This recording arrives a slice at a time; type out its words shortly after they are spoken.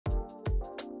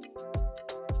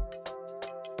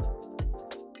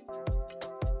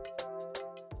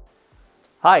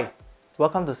Hi,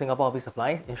 welcome to Singapore Office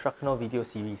Supplies Instructional Video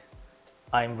Series.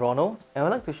 I'm Ronald and I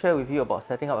would like to share with you about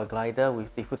setting up a glider with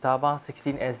the FUTABA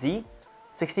 16SZ,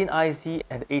 16IZ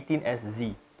and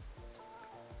 18SZ.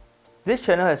 This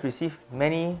channel has received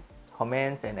many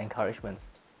comments and encouragements.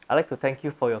 I'd like to thank you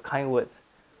for your kind words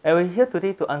and we're here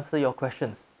today to answer your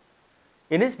questions.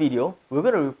 In this video, we're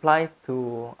going to reply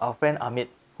to our friend Amit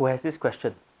who has this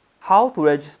question: how to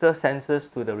register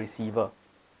sensors to the receiver?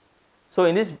 So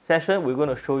in this session, we're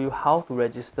going to show you how to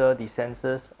register the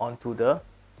sensors onto the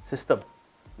system.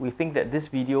 We think that this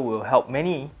video will help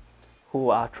many who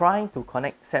are trying to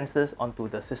connect sensors onto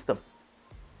the system.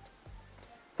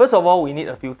 First of all, we need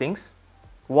a few things.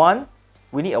 One,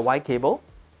 we need a Y-cable.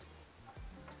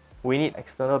 We need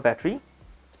external battery,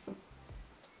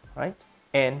 right?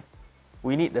 And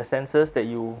we need the sensors that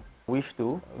you wish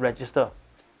to register.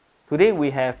 Today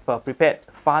we have prepared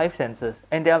 5 sensors,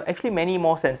 and there are actually many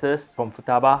more sensors from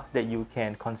FUTABA that you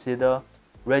can consider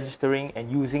registering and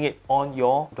using it on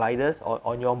your gliders or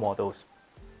on your models.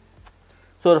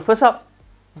 So the first up,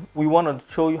 we want to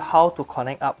show you how to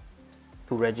connect up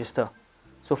to register.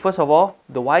 So first of all,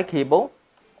 the Y cable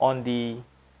on the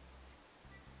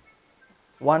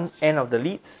one end of the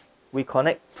leads, we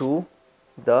connect to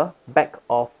the back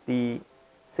of the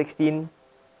 16IZ.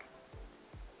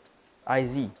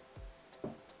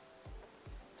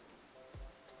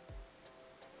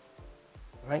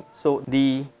 Right, so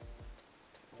the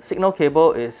signal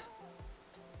cable is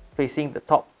facing the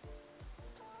top.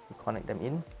 We connect them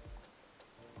in.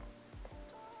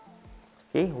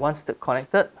 Okay, once they're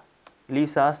connected,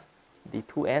 leaves us the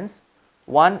two ends.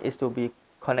 One is to be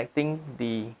connecting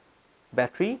the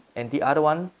battery and the other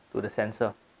one to the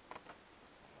sensor.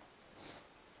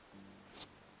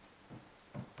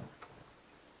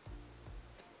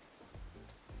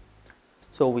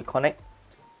 So we connect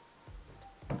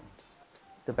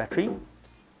the battery.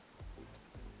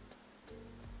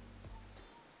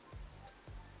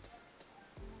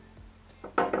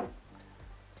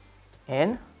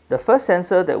 And the first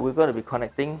sensor that we're going to be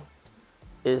connecting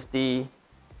is the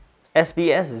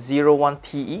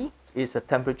SBS01TE. It's a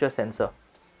temperature sensor.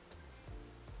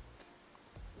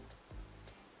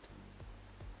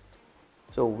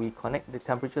 So we connect the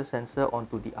temperature sensor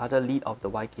onto the other lead of the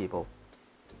Y cable.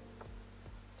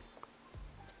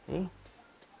 Okay.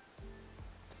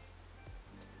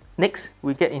 Next,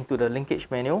 we get into the linkage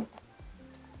menu.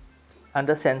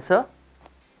 Under sensor,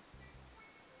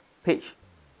 page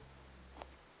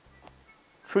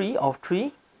 3 of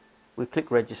 3, we click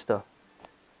register.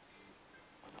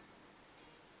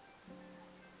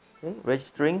 Okay,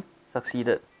 registering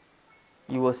succeeded.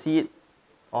 You will see it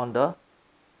on the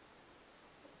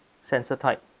sensor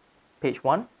type, page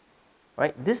 1.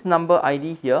 Right, this number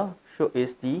ID here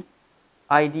is the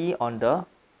ID on the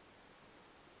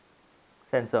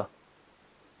sensor.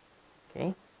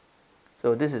 Okay,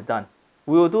 so this is done.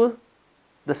 We will do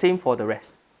the same for the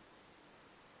rest.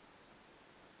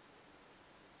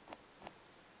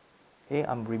 Okay,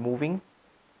 I'm removing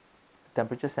the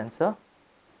temperature sensor.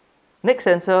 Next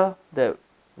sensor that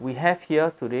we have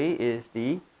here today is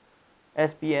the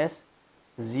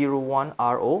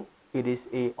SBS01RO. It is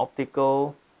a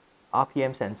optical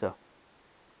RPM sensor.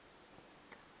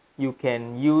 You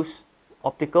can use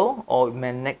optical or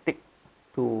magnetic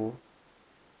to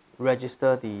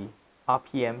register the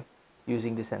RPM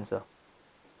using the sensor.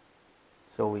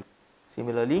 So we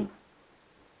similarly,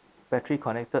 battery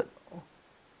connected,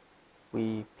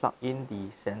 we plug in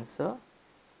the sensor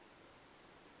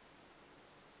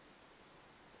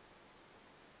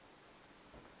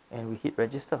and we hit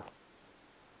register.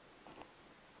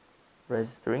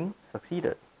 Registering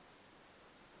succeeded.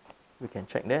 We can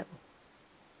check that.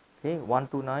 Okay,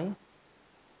 129.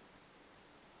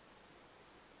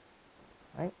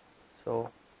 Right, so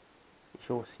it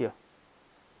shows here.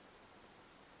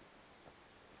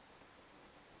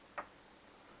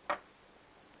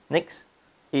 Next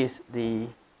is the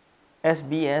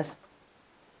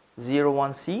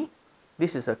SBS01C.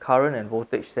 This is a current and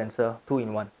voltage sensor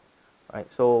 2-in-1. Right,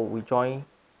 so we join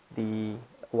the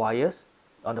wires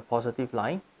on the positive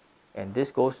line, and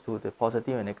this goes to the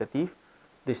positive and negative.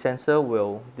 The sensor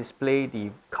will display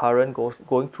the current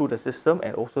going through the system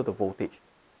and also the voltage.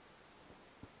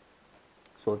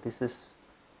 So this is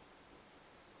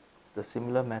the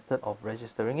similar method of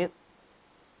registering it.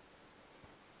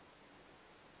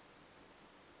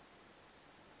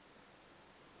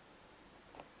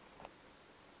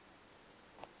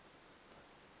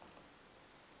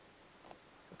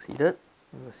 Succeeded.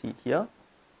 You will see it here.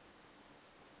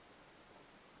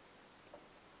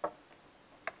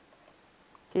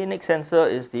 Okay, next sensor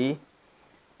is the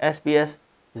SBS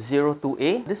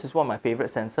FASST02A. This is one of my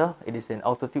favorite sensor. It is an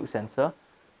altitude sensor.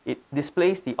 It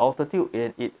displays the altitude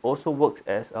and it also works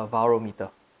as a barometer.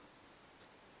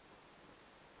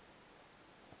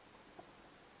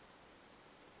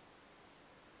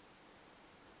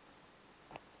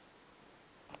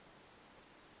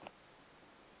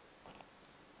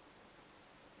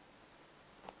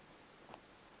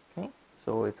 Okay,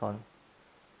 so it's on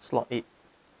slot 8.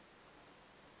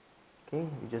 Okay,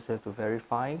 you just have to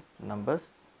verify the numbers.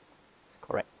 It's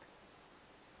correct.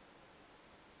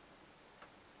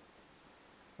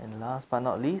 And last but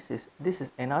not least, this is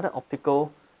another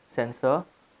optical sensor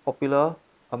popular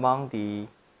among the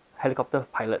helicopter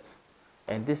pilots.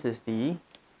 And this is the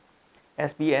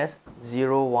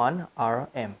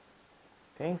SBS01RM.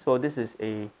 Okay, so this is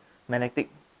a magnetic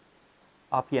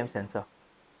RPM sensor.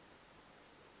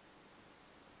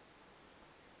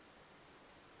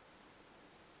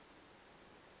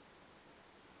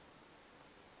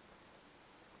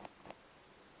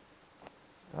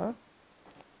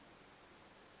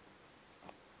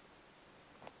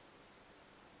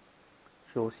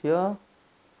 Shows here,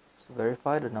 so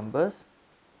verify the numbers,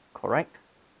 correct.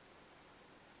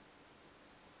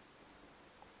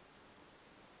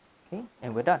 Okay,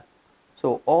 and we're done.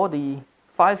 So all the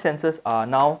 5 sensors are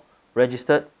now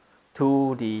registered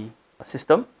to the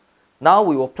system. Now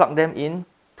we will plug them in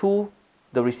to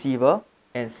the receiver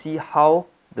and see how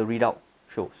the readout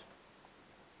shows.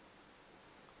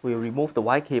 We'll remove the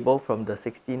Y cable from the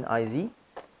 16IZ.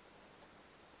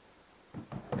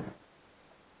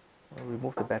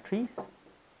 Remove the batteries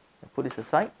and put this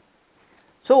aside.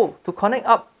 So to connect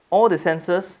up all the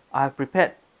sensors, I have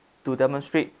prepared to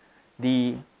demonstrate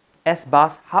the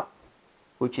S.Bus Hub,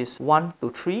 which is 1 to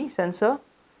 3 sensor,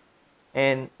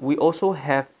 and we also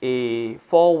have a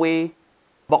 4-way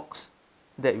box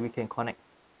that we can connect.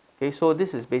 Okay, so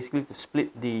this is basically to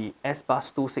split the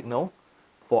S.Bus2 signal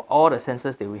for all the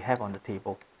sensors that we have on the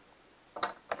table.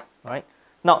 Alright,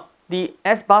 now the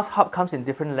S.Bus Hub comes in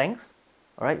different lengths.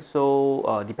 Alright,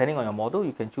 so depending on your model,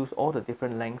 you can choose all the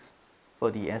different lengths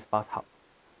for the S.Bus Hub.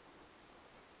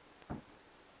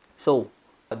 So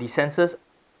the sensors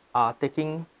are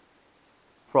taking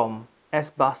from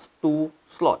S.Bus2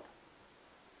 slot.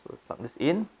 So we plug this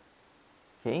in,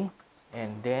 okay,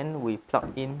 and then we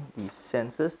plug in the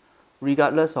sensors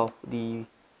regardless of the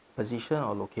position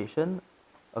or location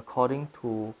according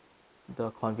to the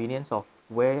convenience of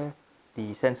where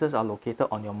the sensors are located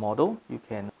on your model. You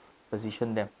can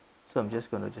position them. So I'm just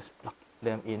going to plug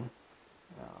them in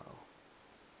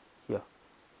here,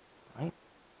 right?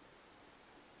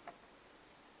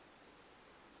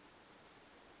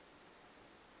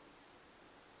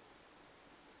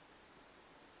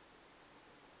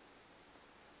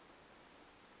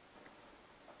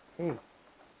 Okay.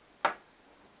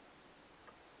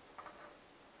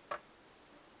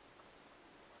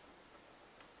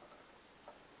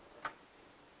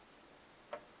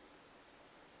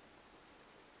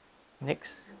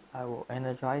 Next, I will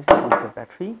energize it with the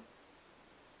battery.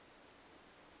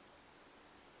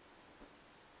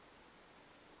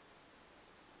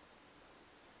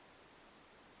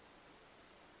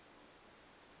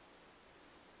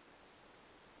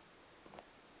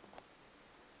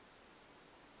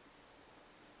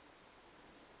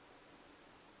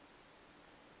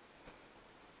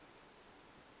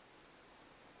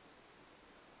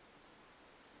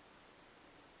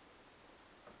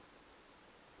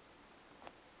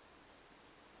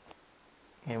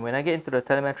 And when I get into the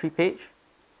telemetry page,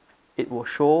 it will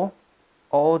show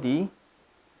all the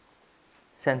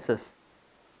sensors.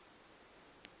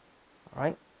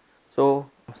 Alright, so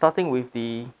I'm starting with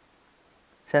the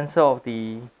sensor of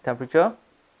the temperature.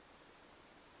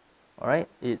 Alright,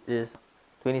 it is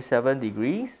 27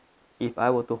 degrees. If I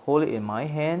were to hold it in my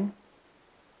hand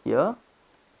here,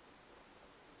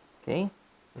 okay,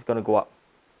 it's going to go up.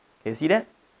 Can you see that?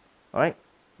 Alright,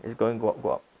 it's going to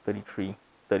go up, 33,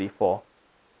 34.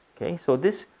 Okay, so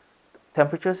this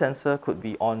temperature sensor could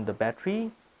be on the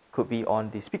battery, could be on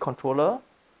the speed controller,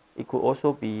 it could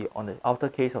also be on the outer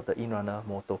case of the in-runner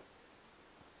motor.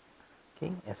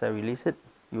 Okay, as I release it,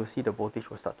 you will see the voltage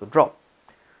will start to drop.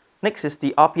 Next is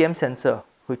the RPM sensor,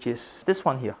 which is this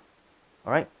one here.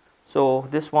 Alright, so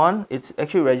this one, it's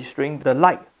actually registering the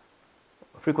light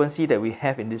frequency that we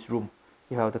have in this room.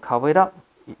 If I were to cover it up,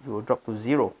 it will drop to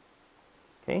 0.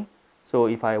 Okay, so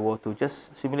if I were to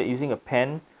just simulate using a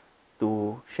pen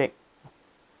to shake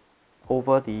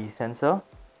over the sensor,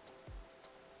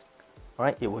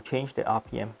 alright, it will change the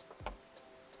RPM.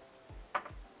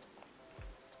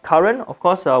 Current, of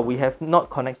course, we have not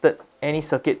connected any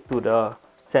circuit to the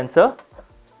sensor,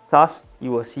 thus you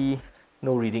will see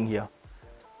no reading here.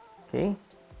 Okay,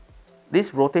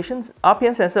 this rotations,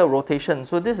 RPM sensor rotation.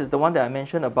 So this is the one that I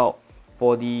mentioned about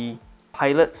for the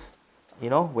pilots, you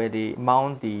know, where they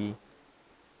mount the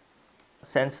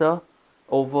sensor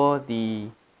over the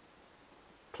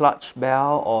clutch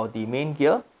bell or the main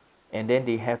gear, and then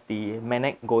they have the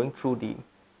magnet going through the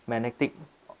magnetic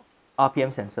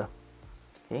RPM sensor.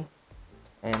 Okay,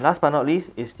 and last but not least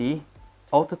is the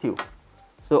altitude.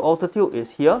 So altitude is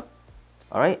here.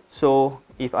 All right, so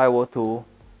if I were to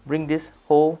bring this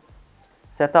whole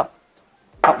setup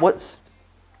upwards,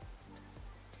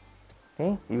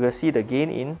 okay, you will see the gain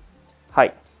in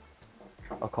height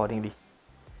accordingly,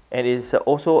 and it's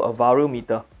also a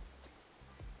variometer.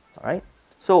 All right,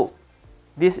 so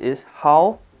this is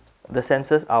how the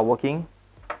sensors are working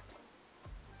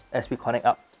as we connect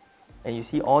up, and you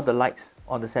see all the lights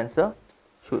on the sensor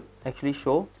should actually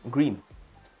show green.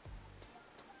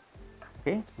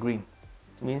 Okay, green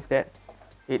means that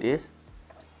it is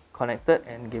connected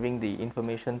and giving the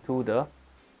information to the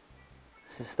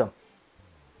system.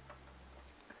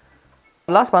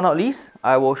 Last but not least,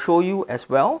 I will show you as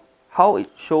well how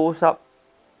it shows up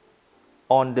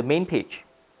on the main page.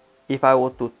 If I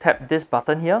were to tap this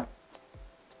button here,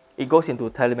 it goes into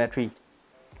telemetry.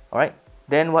 Alright,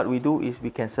 then what we do is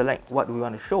we can select what we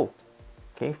want to show.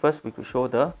 Okay, first we could show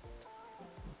the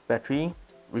battery,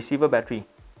 receiver battery.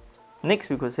 Next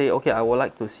we could say, okay, I would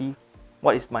like to see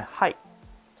what is my height,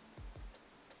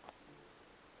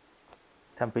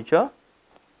 temperature,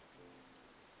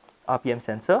 RPM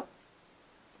sensor.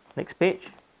 Next page,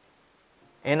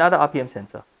 another RPM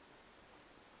sensor.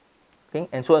 Okay,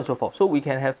 and so on and so forth. So we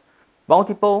can have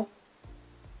multiple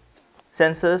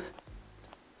sensors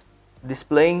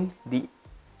displaying the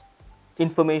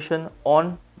information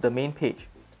on the main page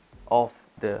of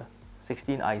the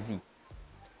 16IZ.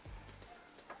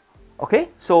 Okay,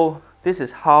 so this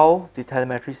is how the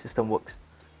telemetry system works.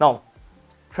 Now,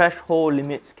 threshold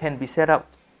limits can be set up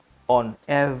on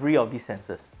every of these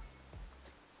sensors.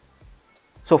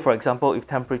 So for example, if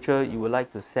temperature, you would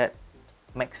like to set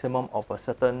maximum of a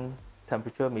certain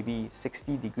temperature, maybe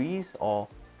 60 degrees or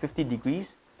 50 degrees,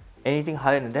 anything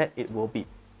higher than that, it will beep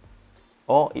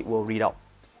or it will read out.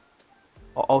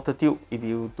 Or altitude, if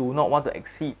you do not want to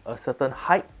exceed a certain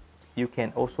height, you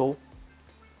can also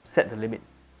set the limit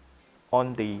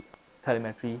on the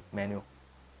telemetry manual.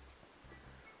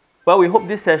 Well, we hope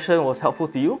this session was helpful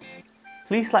to you.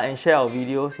 Please like and share our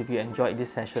videos if you enjoyed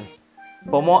this session.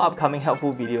 For more upcoming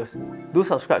helpful videos, do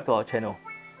subscribe to our channel.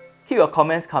 Keep your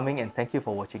comments coming, and thank you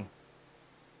for watching.